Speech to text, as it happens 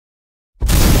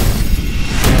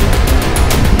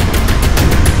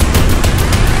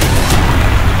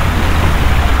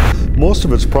Most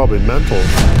of it's probably mental.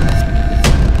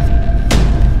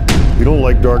 You don't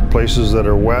like dark places that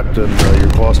are wet and you're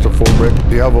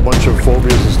claustrophobic. You have a bunch of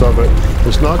phobias and stuff,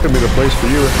 it's not going to be the place for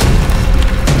you.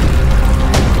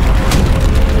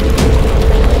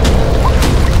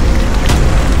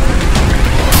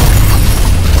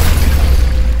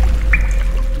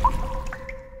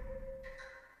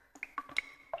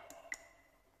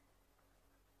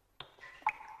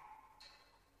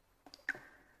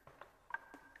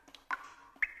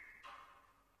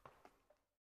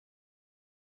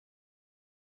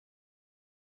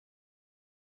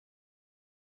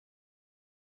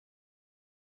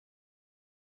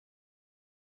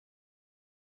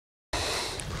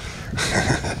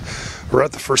 We're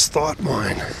at the First Thought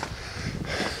mine.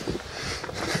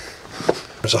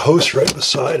 There's a house right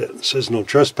beside it. It says no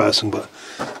trespassing, but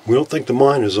we don't think the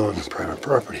mine is on private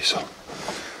property, so.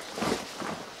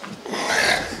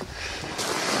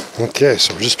 Okay,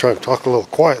 so we're just trying to talk a little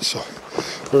quiet, so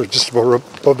we're just about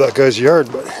above that guy's yard,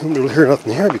 but you don't really hear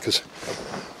nothing here because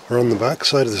we're on the back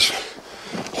side of this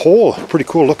hole. Pretty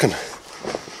cool looking.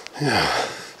 Yeah.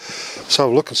 Let's have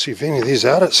a look and see if any of these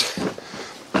adits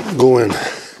go in.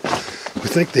 We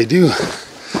think they do.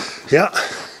 Yeah.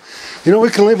 You know,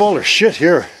 we can leave all our shit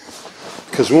here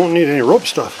because we won't need any rope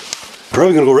stuff.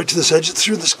 Probably gonna go right to this edge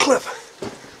through this cliff.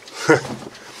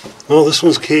 Well, this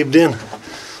one's caved in.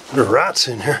 There are rats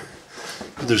in here.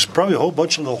 But there's probably a whole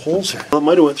bunch of little holes here. I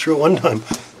might have went through it one time.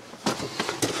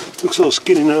 Looks a little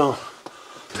skinny now.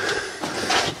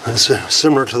 That's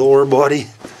similar to the ore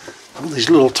body. All these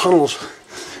little tunnels.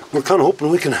 We're kind of hoping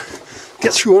we can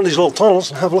get through one of these little tunnels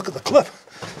and have a look at the cliff.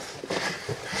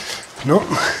 Nope.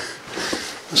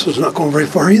 This one's not going very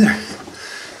far either.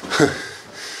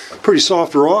 Pretty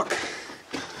soft rock.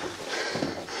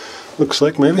 Looks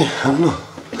like maybe. I don't know.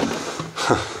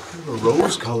 A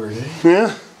rose colored, eh?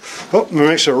 Yeah. Oh, it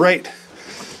makes a right.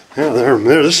 Yeah, there.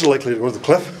 This is likely to go to the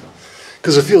cliff.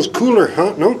 Because it feels cooler,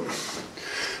 huh? Nope.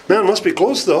 Man, it must be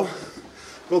close though.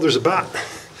 Oh, there's a bat.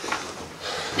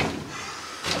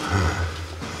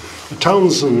 A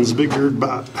Townsend's big-eared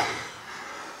bat.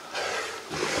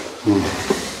 Yeah,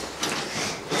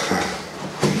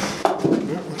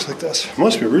 looks like this.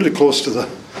 Must be really close to the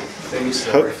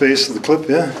face of the cliff,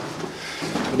 yeah.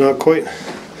 But not quite.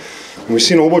 And we've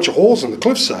seen a whole bunch of holes on the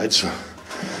cliffside, so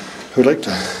we'd like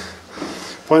to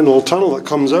find a little tunnel that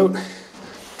comes out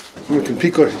and we can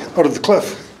peek out of the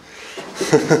cliff.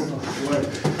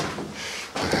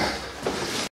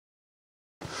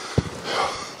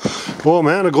 Oh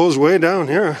man, it goes way down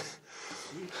here.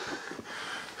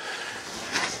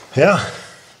 Yeah,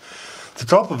 the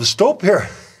top of a stope here.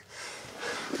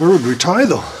 Where would we tie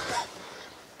though?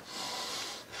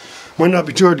 Might not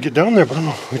be too hard to get down there, but I don't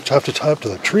know. We'd have to tie up to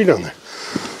that tree down there.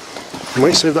 We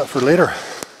might save that for later.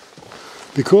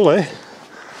 Be cool, eh?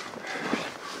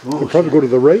 We'll probably go to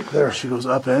the right there. She goes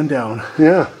up and down.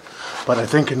 Yeah. But I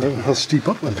think how steep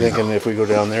up I'm thinking if we go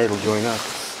down there, it'll join up.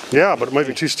 Yeah, but it might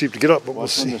be too steep to get up, but we'll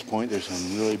see. From this point, there's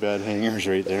some really bad hangers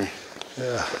right there.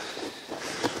 Yeah.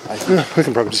 Yeah, we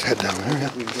can probably just head down there, yeah.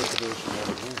 We can go to those from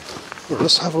over here. Well,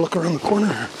 let's have a look around the corner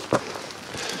here.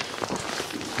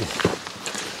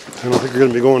 I don't think we're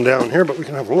going to be going down here, but we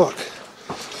can have a look.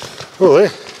 Oh, hey.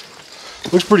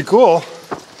 Looks pretty cool.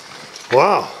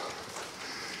 Wow.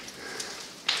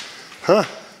 Huh.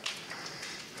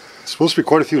 It's supposed to be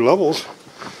quite a few levels.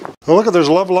 Oh, look, there's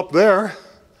a level up there.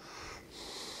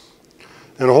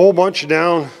 And a whole bunch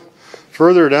down,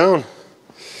 further down.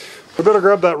 We better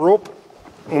grab that rope.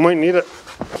 We might need it.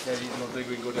 Yeah, you don't think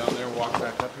we can go down there and walk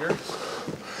back up here?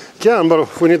 Yeah, but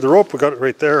if we need the rope, we got it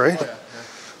right there, right? Oh, yeah, yeah.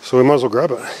 So we might as well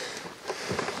grab it.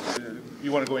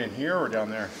 You want to go in here or down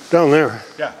there? Down there.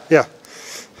 Yeah. Yeah.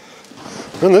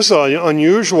 And this is an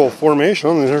unusual formation.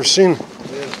 I've never seen.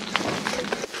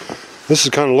 This is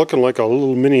kind of looking like a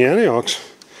little mini Antiochs.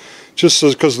 Just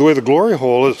because the way the glory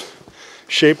hole is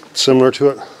shaped similar to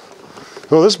it.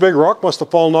 Well, this big rock must have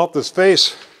fallen off this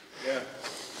face. Yeah.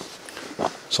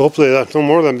 So hopefully no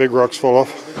more of them big rocks fall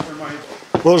off.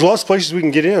 Well, there's lots of places we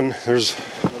can get in. There's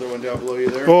another one down below you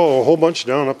there. Oh, a whole bunch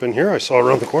down up in here. I saw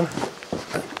around the corner.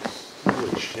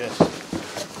 Holy shit.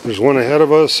 There's one ahead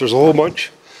of us. There's a whole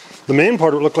bunch. The main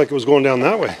part would look like it was going down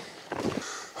that way.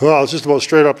 Well, it's just about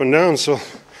straight up and down, so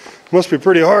it must be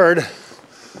pretty hard.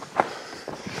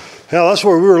 Yeah, that's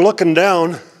where we were looking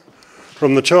down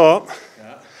from the top.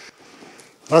 Yeah.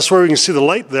 That's where we can see the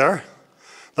light there.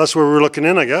 That's where we were looking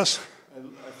in, I guess.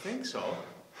 I think so.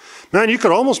 Man, you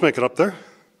could almost make it up there.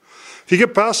 If you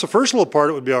get past the first little part,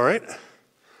 it would be all right.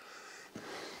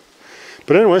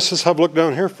 But anyways, let's have a look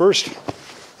down here first.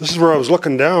 This is where I was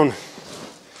looking down.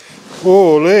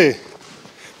 Holy.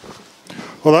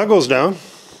 Well, that goes down.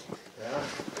 Yeah.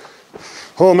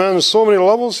 Oh man, there's so many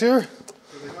levels here.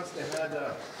 So they must have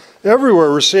had, Everywhere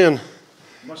we're seeing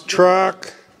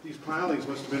track. These pilings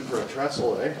must have been for a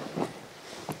trestle, eh?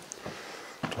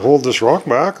 To hold this rock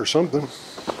back or something.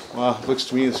 Well, it looks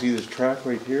to me to see this track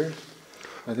right here.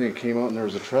 I think it came out and there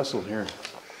was a trestle here.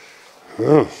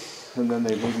 Oh. And then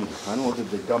they maybe, I don't know, did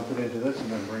they dump it into this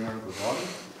and then bring it out the bottom?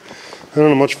 I don't know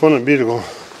how much fun it'd be to go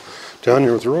down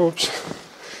here with the ropes.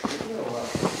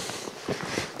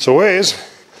 So ways.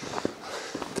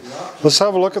 Let's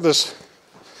have a look at this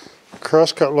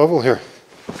crosscut level here.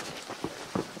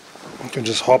 You can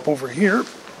just hop over here.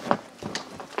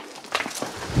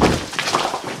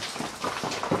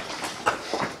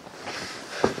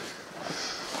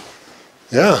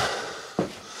 Yeah.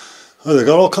 Oh, they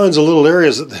got all kinds of little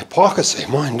areas that the pockets they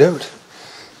mined out.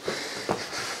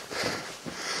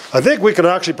 I think we could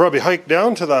actually probably hike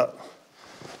down to that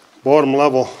bottom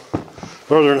level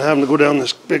rather than having to go down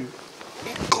this big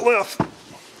cliff.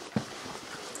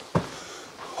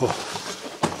 Oh.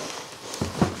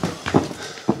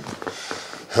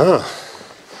 Huh.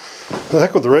 The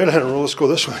heck with the right hand rule, let's go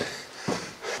this way.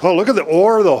 Oh, look at the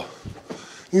ore though.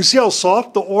 You can see how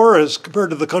soft the ore is compared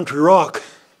to the country rock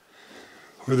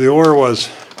where the ore was.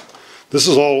 This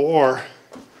is all ore.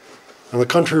 And the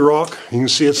country rock, you can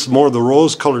see it's more of the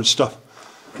rose colored stuff.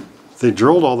 They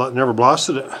drilled all that and never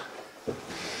blasted it.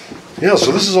 Yeah,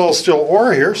 so this is all still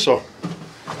ore here, so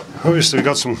obviously we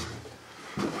got some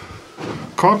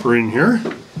copper in here.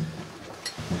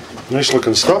 Nice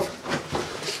looking stuff.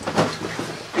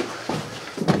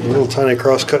 A little tiny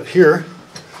cross cut here.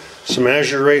 Some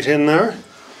azure right in there.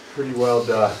 Pretty wild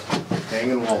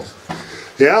hanging walls.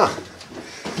 Yeah.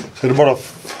 It's at about a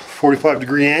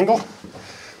 45-degree angle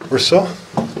or so.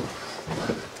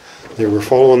 They were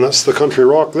following, that's the country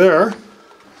rock there.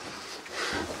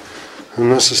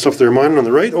 And that's the stuff they're mining on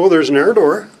the right. Oh, there's an air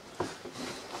door.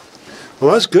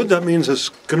 Well, that's good. That means it's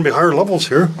going to be higher levels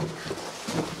here.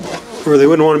 Or they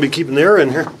wouldn't want to be keeping the air in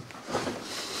here.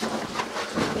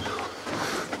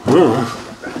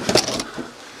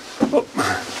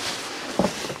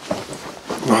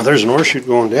 Oh, there's an ore chute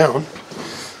going down.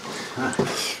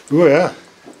 Oh yeah.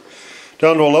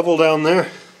 Down to a level down there.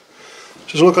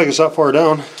 Doesn't look like it's that far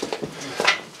down. It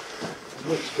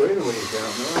looks great a ways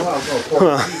down there. Oh,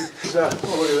 wow,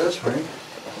 oh, look at this, Frank.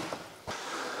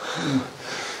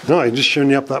 No, I just showing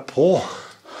you up that pole.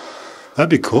 That'd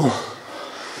be cool.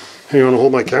 Hey, you want to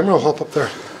hold my camera? I'll hop up there.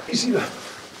 You see that?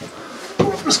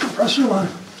 Oh, this compressor line.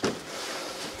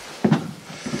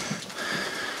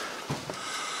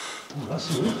 Oh,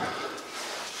 that's it.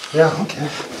 Yeah, okay.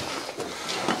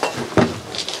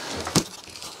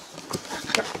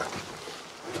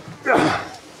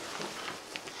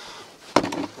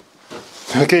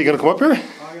 Okay, you gonna come up here?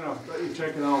 I'm gonna let you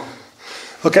check it out.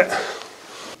 Okay.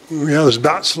 Yeah, there's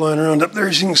bats flying around up there,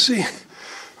 as you can see. I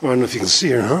don't know if you can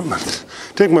see or not, but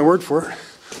take my word for it.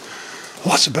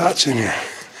 Lots of bats in here.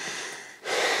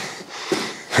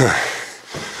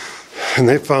 And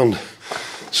they found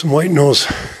some white nose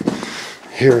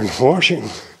here in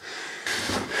Washington.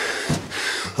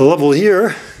 A level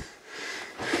here.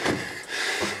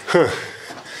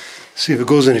 See if it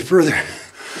goes any further.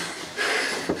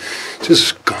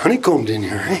 Just honeycombed in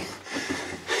here, eh?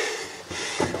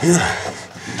 Yeah.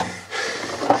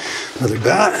 Another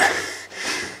bat.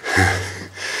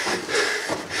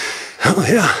 Oh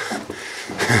yeah.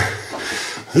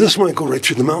 This might go right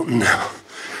through the mountain now.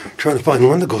 Trying to find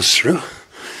one that goes through.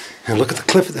 And look at the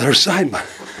cliff at the other side, but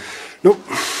nope.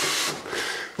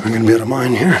 I'm gonna be out of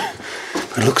mine here.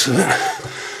 By the looks of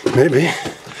it. Maybe.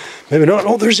 Maybe not.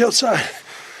 Oh, there's the outside.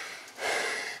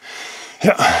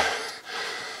 Yeah.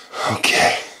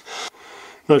 Okay.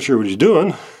 Not sure what he's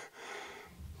doing.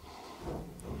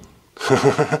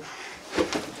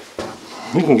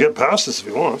 He can get past us if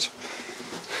he wants.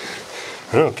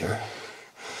 I don't care.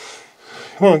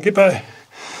 Come on, get by.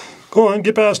 Go on,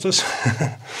 get past us.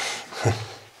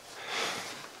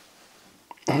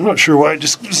 I'm not sure why he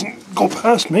just doesn't go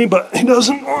past me, but he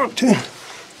doesn't want to.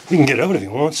 He can get out if he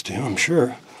wants to, I'm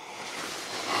sure.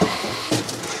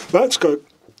 That's got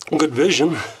good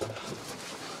vision.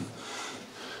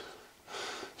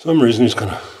 For some reason he's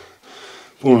kind of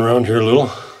going around here a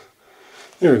little.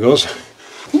 There he goes.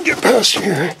 Get past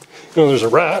here. You know, there's a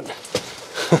rat.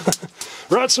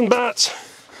 Rats and bats.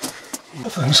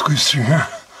 If I can squeeze through here.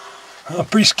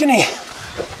 Pretty skinny.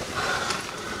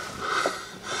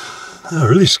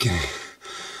 Really skinny.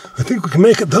 I think we can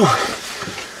make it though.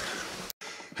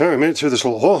 I made it through this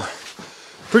little hole.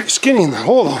 Pretty skinny in the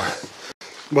hole though.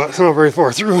 But it's not very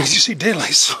far through as you see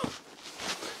daylight. So.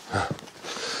 Yeah.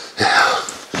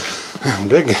 I'm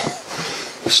big.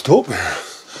 stope here.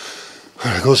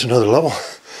 And it goes to another level.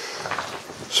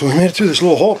 So we made it through this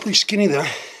little hole, pretty skinny there.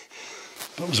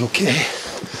 That was okay.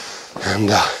 And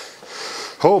a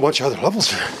whole bunch of other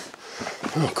levels here.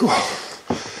 Oh, cool.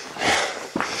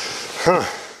 Huh.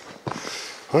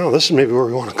 Well, this is maybe where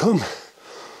we want to come.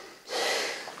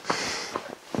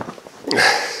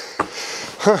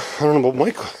 Huh. I don't know about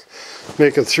Mike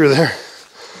making it through there.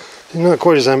 He's not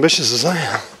quite as ambitious as I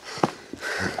am.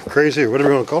 Crazy, or whatever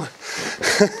you want to call it.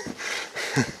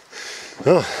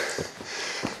 Oh.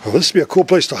 Well, this would be a cool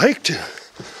place to hike to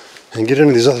and get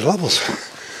into these other levels.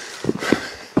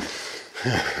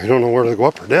 Yeah, I don't know where to go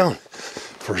up or down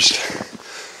first.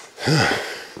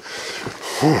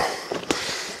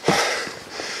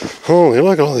 Holy,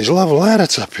 look at all these level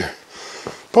adits up here.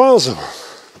 Piles of them.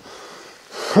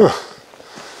 Huh.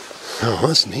 Oh,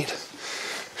 that's neat.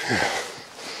 Yeah.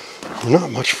 We're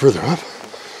not much further up.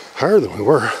 Higher than we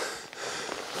were.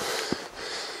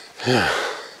 Yeah.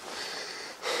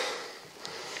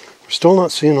 We're still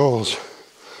not seeing all those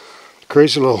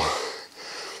crazy little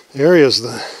areas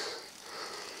that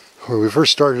where we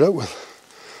first started out with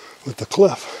the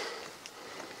cliff.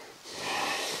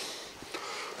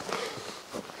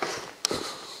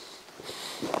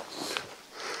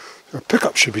 Our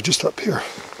pickup should be just up here.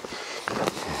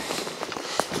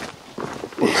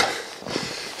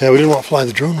 Yeah, we didn't want to fly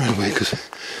the drone right away because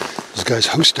there's a guy's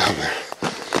house down there.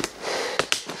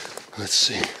 Let's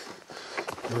see.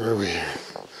 Where are we here?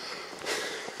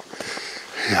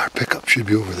 Yeah, our pickup should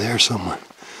be over there somewhere.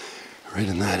 Right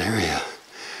in that area.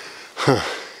 Huh.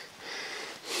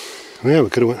 Yeah, we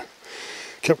could have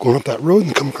kept going up that road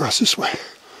and come across this way.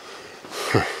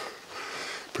 Huh.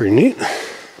 Pretty neat.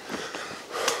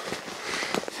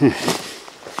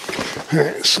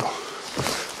 Alright, so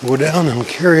we'll go down and we'll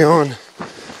carry on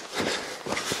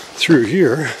through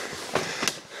here.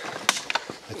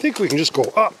 I think we can just go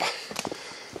up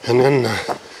and then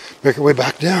make our way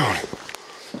back down.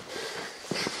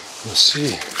 Let's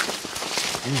see.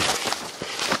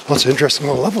 Lots of interesting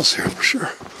little levels here for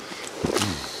sure.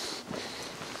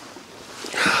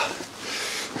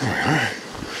 There we are.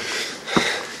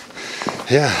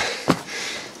 Yeah.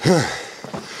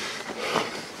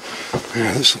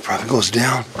 Yeah, this one probably goes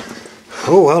down.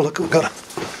 Oh wow, look, we've got a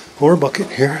ore bucket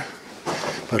here.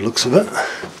 By the looks of it.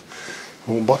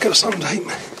 A little bucket of some type.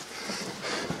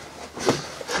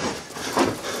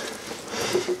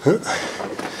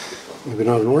 Maybe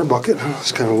not an ore bucket.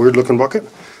 It's kind of a weird looking bucket.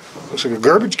 Looks like a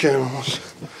garbage can almost.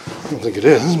 I don't think it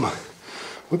is, but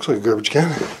looks like a garbage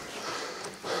can.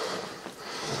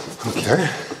 Okay.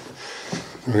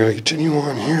 We're going to continue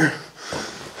on here.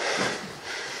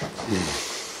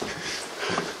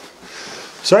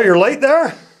 Is that your light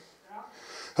there?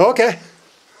 Yeah. Okay.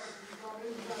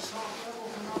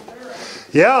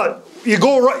 Yeah, you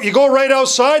go right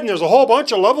outside and there's a whole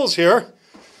bunch of levels here.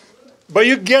 But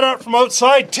you can get out from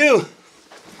outside too.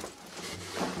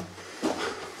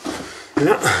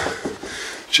 Yeah.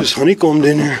 It's just honeycombed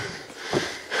in here.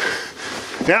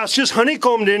 Yeah, it's just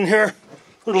honeycombed in here.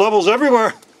 There's levels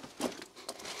everywhere.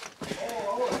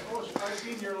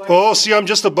 Oh, see, I'm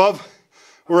just above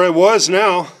where I was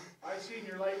now. I seen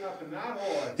your light up in that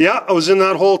hole. Yeah, I was in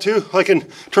that hole too. I can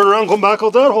turn around and come back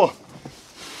out that hole.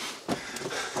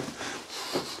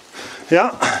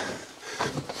 Yeah.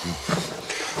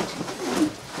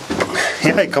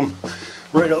 Yeah, I come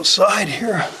right outside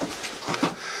here.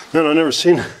 Man, I've never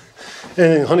seen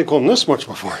anything honeycomb this much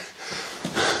before.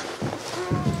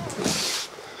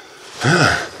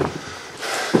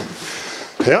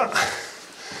 Yeah.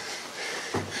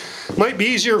 Might be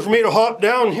easier for me to hop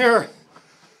down here.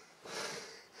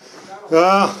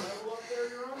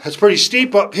 It's pretty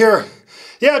steep up here.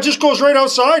 Yeah, it just goes right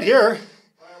outside here.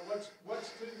 What's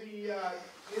to the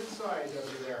inside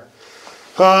of you there?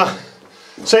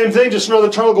 Same thing, just another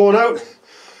tunnel going out.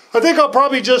 I think I'll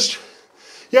probably just,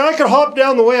 yeah, I could hop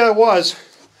down the way I was.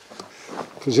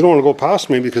 Because you don't want to go past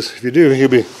me, because if you do, you'll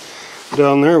be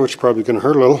down there, which is probably going to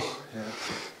hurt a little. Yeah.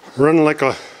 Running like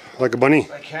a bunny.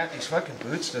 I can't, these fucking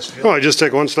boots just feel... Oh, I just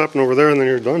take one step and over there and then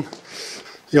you're done.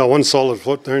 Yeah, one solid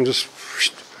foot there and just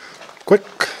quick.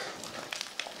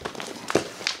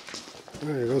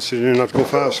 There you go, so you didn't have to go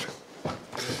fast.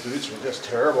 These boots are just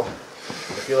terrible.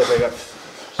 I feel like I got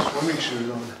swimming shoes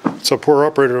on. It's a poor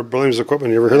operator that blames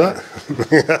equipment. You ever hear that?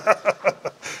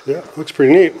 Yeah, looks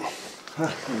pretty neat.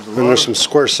 And there's some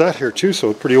square set here too, so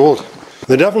it's pretty old.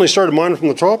 They definitely started mining from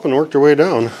the top and worked their way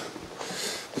down.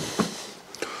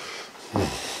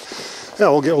 Yeah,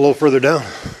 we'll get a little further down.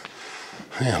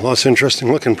 Yeah, lots of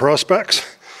interesting looking prospects.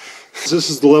 This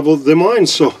is the level they mined,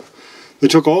 so they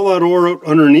took all that ore out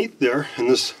underneath there, and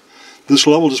this this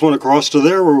level just went across to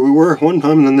there where we were one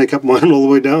time, and then they kept mining all the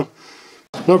way down.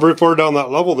 Not very far down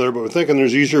that level there, but we're thinking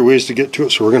there's easier ways to get to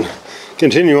it, so we're going to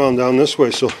continue on down this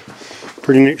way. So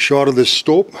pretty neat shot of this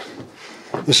stope.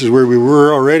 This is where we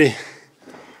were already,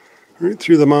 right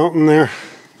through the mountain there,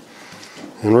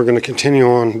 and we're going to continue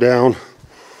on down.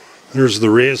 There's the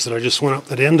raise that I just went up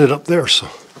that ended up there, so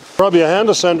probably a hand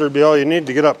ascender would be all you need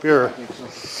to get up here.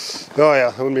 Oh yeah,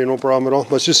 that wouldn't be no problem at all.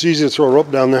 But it's just easy to throw a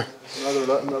rope down there.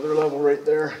 Another level right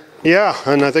there. Yeah,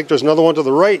 and I think there's another one to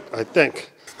the right, I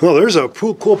think. Oh, there's a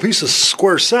cool piece of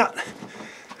square set.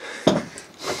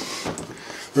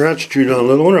 Ratchet chewed on a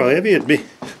little. I wonder how heavy it'd be.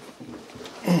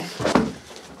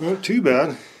 Not too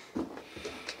bad.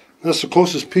 That's the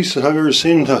closest piece that I've ever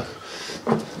seen to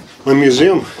my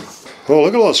museum. Oh,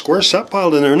 look at all the square set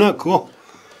piled in there. Isn't that cool?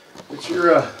 It's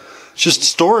your it's just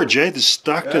storage, eh? Just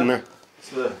stacked in there.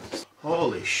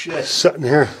 Holy shit. Sitting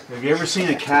here. Have you ever seen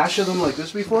a cache of them like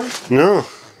this before? No.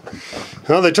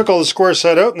 Well, they took all the square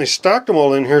set out and they stacked them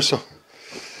all in here, so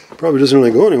probably doesn't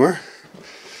really go anywhere.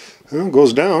 Well, it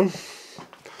goes down.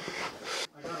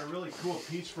 I got a really cool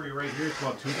piece for you right here. It's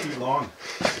about 2 feet long.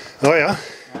 Oh yeah?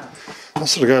 Yeah.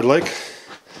 That's what I'd like.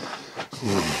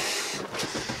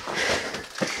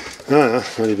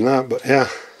 Not even that, but yeah.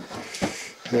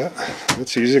 Yeah,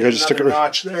 that's easy. I just stick it right.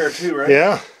 Notch there too, right?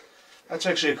 Yeah. That's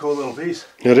actually a cool little piece.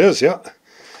 It is, yeah.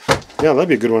 Yeah, that'd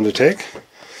be a good one to take.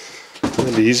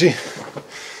 That'd be easy.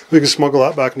 We can smuggle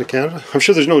that back into Canada. I'm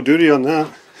sure there's no duty on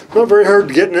that. Not very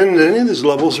hard getting into any of these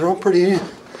levels. They're all pretty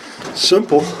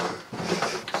simple.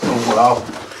 Oh wow.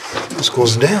 This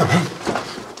goes down.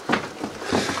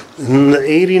 In the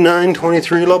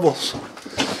 89-23 levels.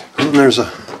 And there's a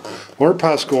water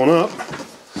pass going up.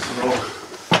 So,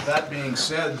 that being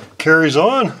said, carries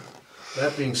on.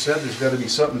 That being said, there's got to be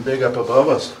something big up above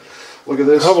us. Look at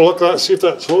this. Have a look at that, see if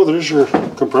that's, oh, there's your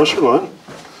compressor line.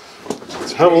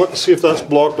 Let's have a look and see if that's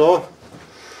blocked off.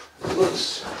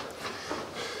 Looks.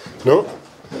 No.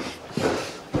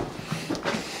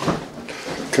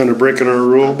 Kind of breaking our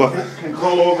rule, but. Can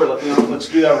crawl over, let's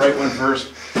do that right one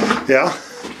first. Yeah.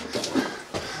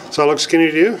 Does that look skinny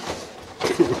to you?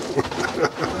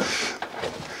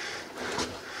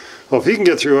 Well, if he can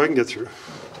get through, I can get through.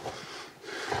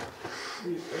 Are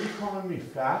you calling me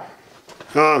fat?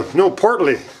 No,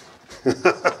 partly.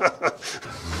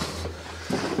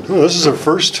 Oh, this is our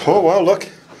first. Oh wow, look.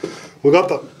 We got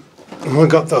the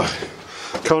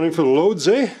counting for the loads,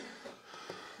 eh?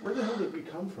 Where the hell did we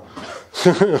come from?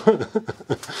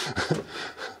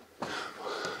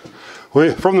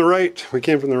 From the right. We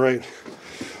came from the right.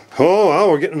 Oh wow,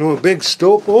 we're getting to a big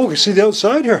stope. Oh, you can see the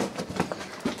outside here.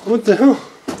 What the hell?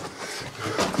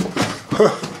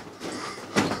 Huh.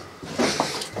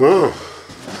 Wow.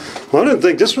 Well, I didn't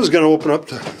think this was going to open up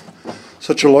to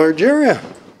such a large area.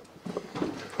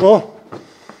 Oh.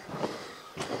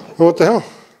 What the hell?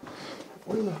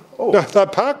 Oh.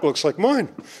 That pack looks like mine.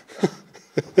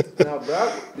 Now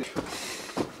that...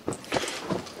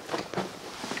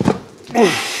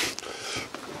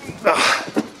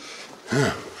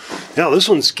 Yeah, this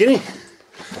one's skinny.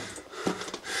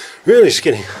 Really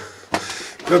skinny.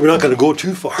 Probably not going to go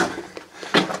too far.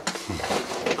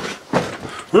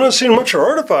 We're not seeing much of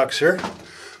artifacts here,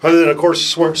 other than, of course,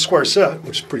 square set,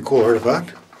 which is a pretty cool artifact.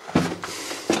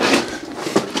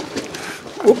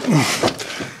 Whoop.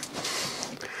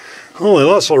 Holy,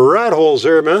 lots of rat holes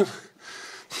there, man.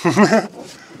 Let's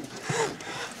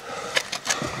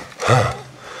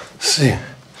see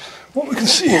what we can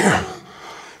see here.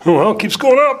 Oh well, it keeps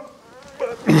going up.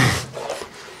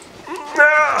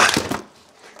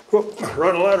 Whoop,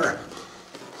 run a ladder.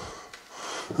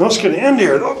 That's going to end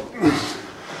here, though.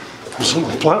 There's a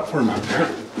little platform up there.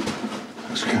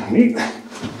 That's kind of neat.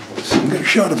 See, we get a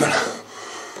shot of it.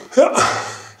 Yeah.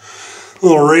 A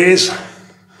little raise.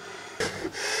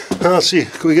 Now, let's see.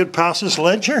 Can we get past this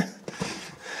ledge here?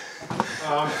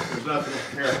 There's nothing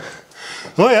here.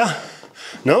 Oh, yeah.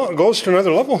 No, it goes to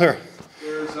another level here.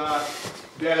 There's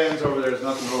dead ends over there. There's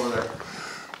nothing over there.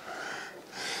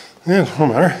 Yeah, it don't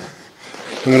matter.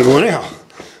 I'm going to go anyhow.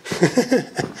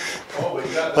 Oh, we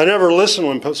got I never listen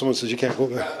when someone says you can't go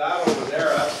there. that over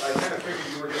there. I kind of figured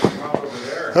you were going to come out over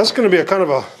there. That's going to be a kind of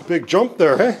a big jump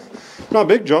there, hey? Not a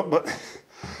big jump, but...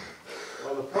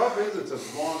 Well, the problem is it's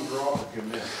a long drop if you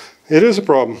miss. It is a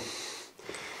problem.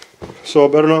 So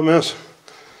I better not miss.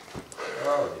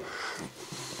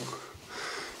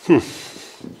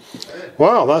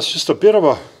 Wow, that's just a bit of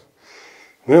a...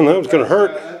 Man, that was going to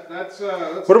hurt. That's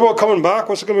What about coming back?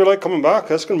 What's it going to be like coming back?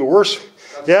 That's going to be worse.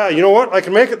 Yeah, you know what? I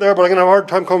can make it there, but I'm going to have a hard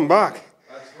time coming back.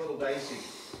 That's a little dicey.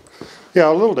 Yeah,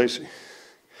 a little dicey.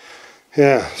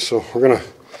 Yeah, so we're going to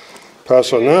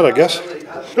pass on that, I guess.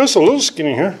 Just a little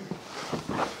skinny here.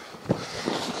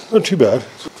 Not too bad.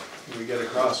 Can we get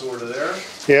across over to there?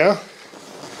 Yeah.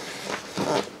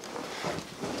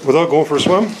 Without going for a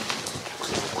swim?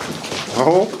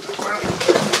 Oh.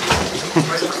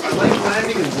 I like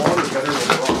landing in water better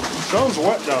than rock. Sounds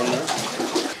wet down there.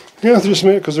 Yeah, just a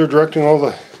minute, because they're directing all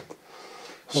the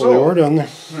ore down there.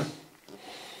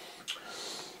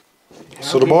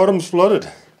 So the bottom's flooded.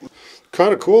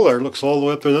 Kind of cool there. It looks all the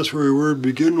way up there. That's where we were to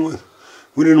begin with.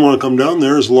 We didn't want to come down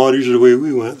there. It's a lot easier the way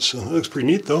we went. So it looks pretty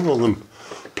neat though. All them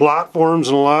platforms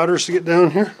and ladders to get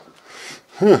down here.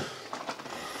 Huh.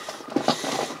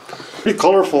 Pretty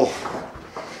colorful.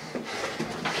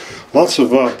 Lots of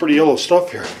pretty yellow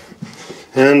stuff here.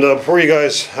 And before you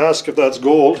guys ask if that's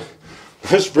gold,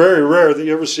 it's very rare that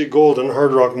you ever see gold in a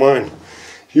hard rock mine.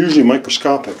 Usually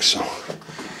microscopic. So,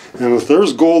 and if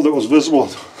there's gold that was visible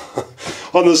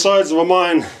on the sides of a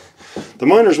mine, the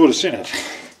miners would have seen it.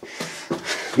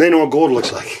 They know what gold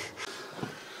looks like.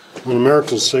 When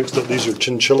Americans think that these are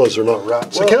chinchillas, they're not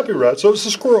rats. Well, it can't be rats, so it's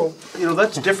a squirrel. You know,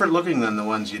 that's different looking than the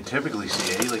ones you typically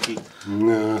see, eh? Like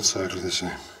No, it's exactly the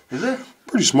same. Is it?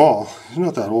 Pretty small. He's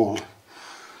not that old.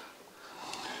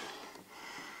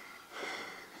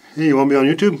 Hey, you want to be on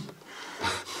YouTube?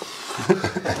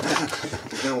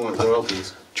 You don't want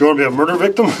royalties. Do you want to be a murder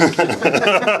victim?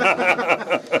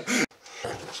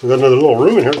 So we got another little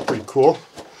room in here. It's pretty cool.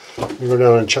 We go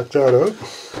down and check that out.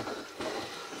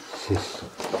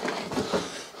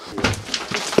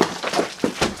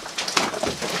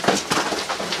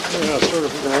 Yeah, sort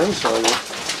of from the inside.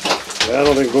 Yeah, I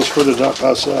don't think it goes further down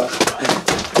past that.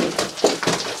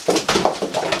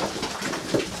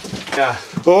 Yeah.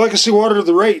 Oh, I can see water to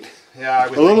the right. Yeah, I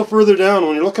would a little further down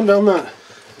when you're looking down that.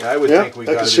 Yeah, I would think we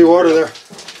got. I can see water there.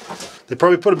 They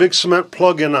probably put a big cement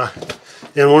plug in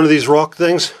one of these rock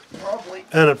things, Probably.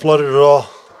 and it flooded it all,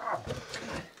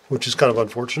 which is kind of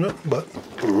unfortunate. But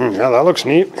yeah, that looks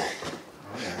neat.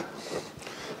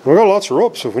 We got lots of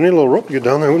ropes, so if we need a little rope to get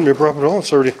down there, it wouldn't be a problem at all.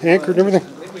 It's already anchored and everything.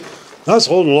 That's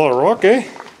holding a lot of rock, eh?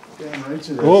 Damn right it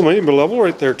is. Oh, maybe a level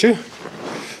right there too.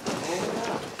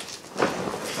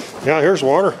 Yeah, here's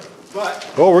water. But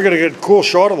Oh, we're going to get a cool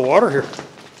shot of the water here.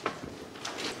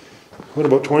 What,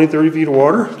 about 20, 30 feet of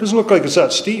water? Doesn't look like it's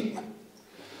that steep.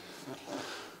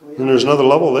 And there's another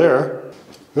level there.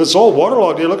 It's all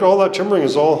waterlogged. Look at all that timbering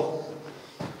is all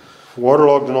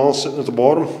waterlogged and all sitting at the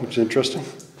bottom, which is interesting.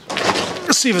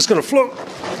 Let's see if it's going to float.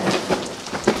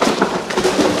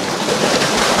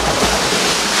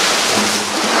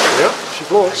 Yep, she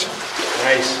floats.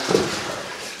 nice.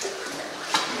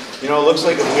 You know, it looks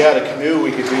like if we had a canoe,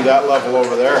 we could do that level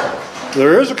over there.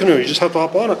 There is a canoe. You just have to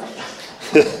hop on it.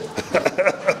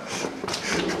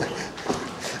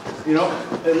 You know,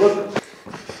 it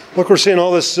Look, we're seeing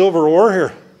all this silver ore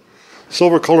here.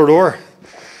 Silver colored ore.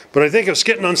 But I think it's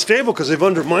getting unstable because they've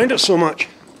undermined it so much.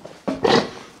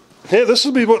 Hey, this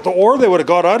would be what the ore they would have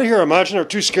got out of here. I imagine they're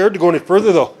too scared to go any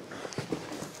further though.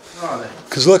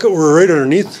 Because look, we're right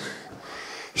underneath.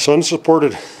 Sun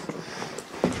supported.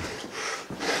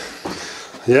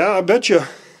 Yeah, I bet you.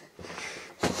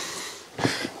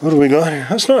 What do we got here?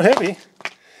 That's not heavy.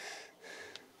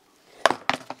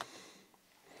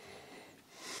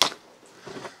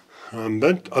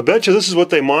 I bet you this is what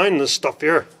they mine, this stuff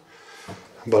here.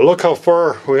 But look how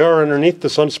far we are underneath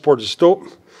this unsupported stope.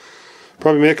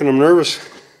 Probably making them nervous.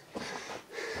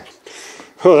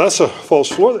 Oh, that's a false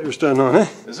floor that you're standing on, eh?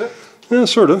 Is it? Yeah,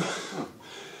 sort of.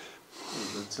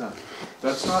 Oh.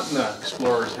 That's not in the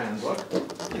Explorer's Handbook.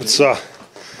 It's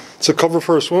a cover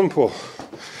for a swimming pool.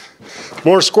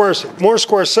 More square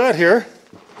set here.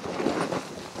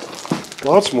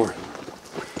 Lots more.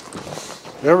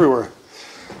 Everywhere.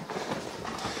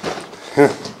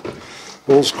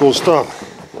 Old school stuff.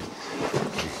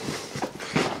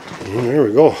 And there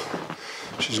we go.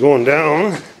 She's going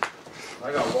down.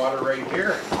 I got water right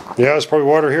here. Yeah, there's probably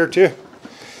water here too.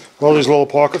 All these little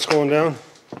pockets going down.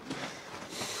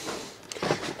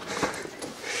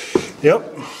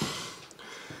 Yep.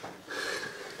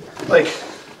 Like,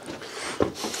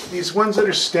 these ones that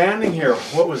are standing here,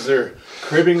 what was their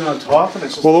cribbing on top? And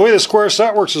it's just Well, the way the square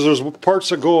set works is there's parts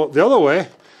that go the other way,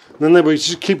 and then they would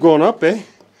just keep going up, eh?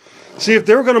 See, if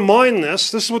they were going to mine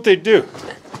this is what they'd do.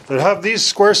 They'd have these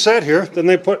square set here, then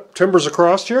they put timbers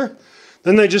across here,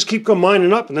 then they just keep going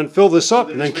mining up and then fill this up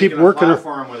and then keep working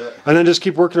with it. and then just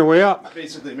keep working their way up.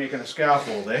 Basically making a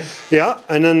scaffold, eh? Yeah,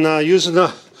 and then using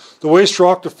the waste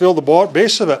rock to fill the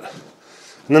base of it.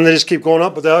 And then they just keep going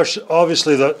up, but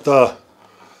obviously the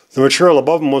material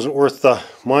above them wasn't worth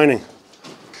mining.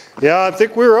 Yeah, I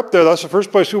think we were up there. That's the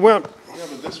first place we went. Yeah,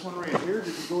 but this one right here,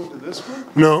 did you go into this one?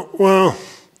 No, well,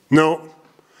 no.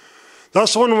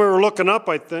 That's the one we were looking up,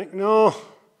 I think. No.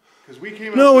 Because we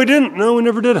came. No, we didn't. No, we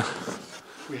never did.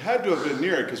 We had to have been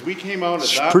near it because we came out at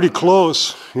It's that. pretty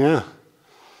close. Yeah.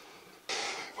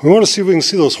 We want to see if we can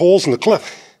see those holes in the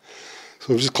cliff.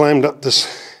 So we just climbed up this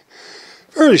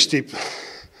fairly steep,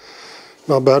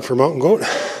 not bad for a mountain goat.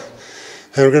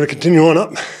 And we're going to continue on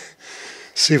up,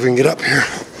 see if we can get up here.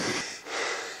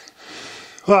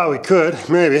 Well, we could,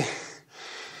 maybe.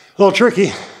 A little tricky.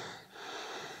 I'm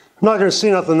not going to see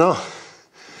nothing though.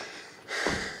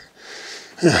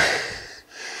 Yeah.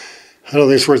 I don't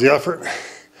think it's worth the effort.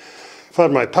 If I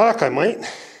had my pack, I might.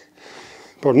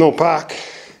 But with no pack,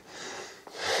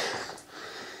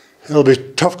 it'll be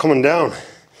tough coming down.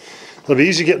 It'll be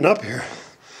easy getting up here,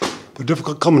 but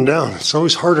difficult coming down. It's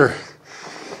always harder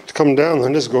to come down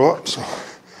than just go up. So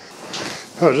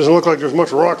it doesn't look like there's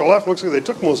much rock left. Looks like they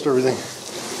took most everything.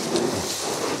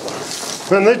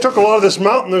 Man, they took a lot of this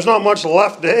mountain. There's not much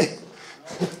left, eh?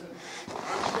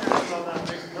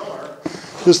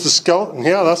 Just the skeleton.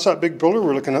 Yeah, that's that big pillar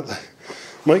we're looking at the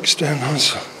mic stand on.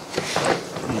 So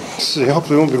let's see,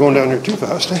 hopefully we won't be going down here too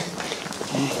fast, eh?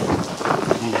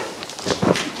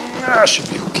 That should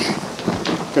be okay.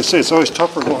 Like I say, it's always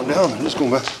tougher going down than just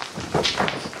going back.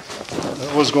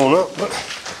 That was going up, but.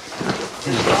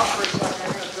 Stop for a second.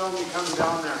 I'm going to film you coming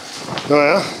down there. Oh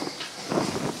yeah?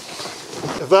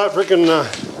 If that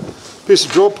freaking piece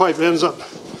of drill pipe ends up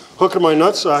hooking my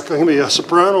nutsack, I'm going to be a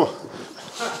soprano.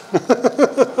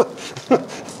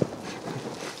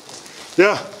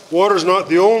 Yeah, water's not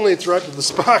the only threat to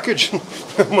this package.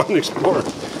 I'm on the Explorer.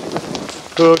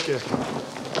 Okay,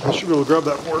 I should be able to grab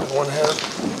that board in one hand.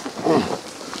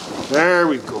 There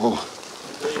we go.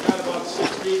 So you got about 6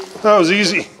 feet. That was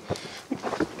easy.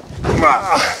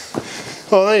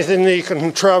 Well, anything that you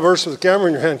can traverse with a camera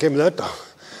in your hand came with that though.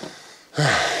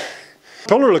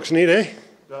 Pillar looks neat, eh?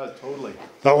 It does, totally.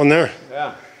 That one there.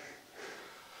 Yeah.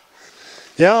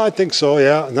 Yeah, I think so,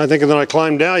 yeah. And I think then I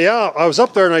climbed down. Yeah, I was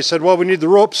up there and I said, well, we need the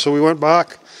ropes, so we went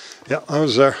back. Yeah, I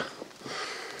was there.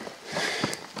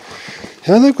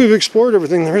 Yeah, I think we've explored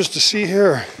everything there is to see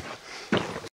here.